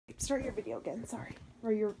Start your video again, sorry.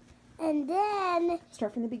 Or your... And then...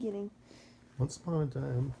 Start from the beginning. Once upon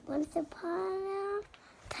a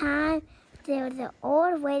time, there was an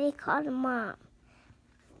old lady called Mom.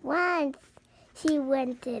 Once she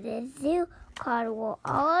went to the zoo called where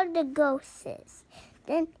all the ghosts.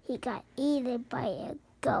 Then he got eaten by a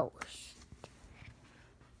ghost.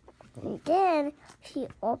 And then she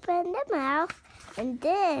opened the mouth, and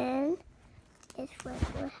then guess what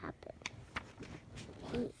happened?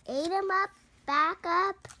 He ate him back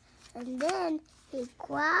up, and then he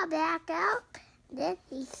crawled back out, and then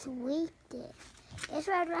he sweeped it. Guess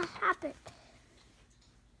what happened?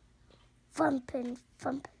 Thumping.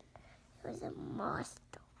 It was a monster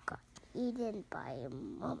got eaten by a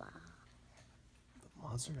mama. the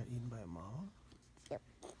monster got eaten by a mama? Yep.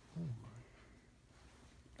 Oh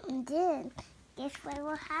my. And then, guess what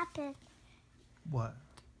will happen? What?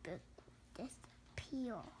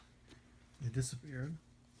 Disappear. It disappeared?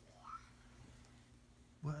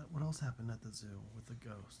 What else happened at the zoo with the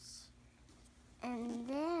ghosts? And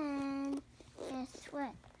then, guess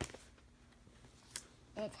what?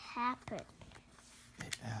 It happened.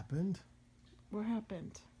 It happened? What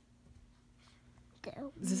happened? The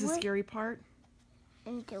Is this a scary part?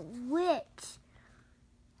 And the witch.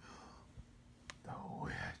 The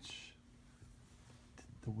witch. Did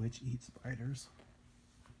the witch eat spiders?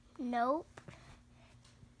 Nope.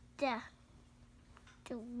 The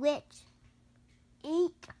witch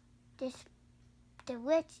eat the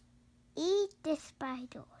witch eat the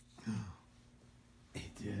spiders.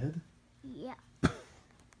 It did? Yeah.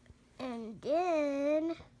 And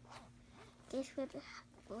then guess what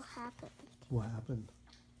will happen? What happened?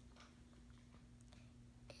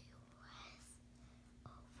 It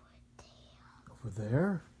was over there. Over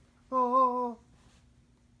there? Oh!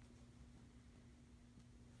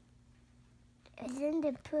 It's in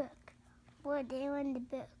the book. What they were in the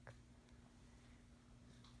book.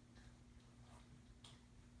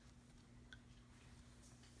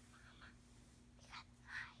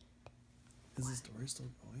 Is the story still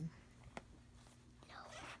going? No.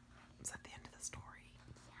 Is that the end of the story?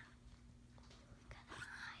 Yeah. Gotta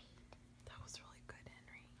hide. That was really good,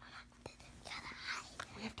 Henry. Gotta hide.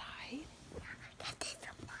 We have to hide? There's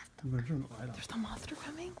a monster. I'm gonna turn the light off. There's the monster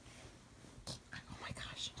coming? Oh my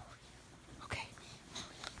gosh. Okay.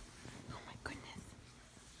 Oh my goodness.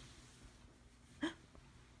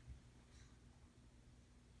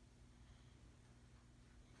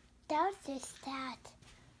 That was just that.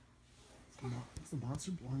 Is the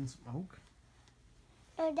monster blowing smoke?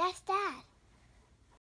 No, that's that.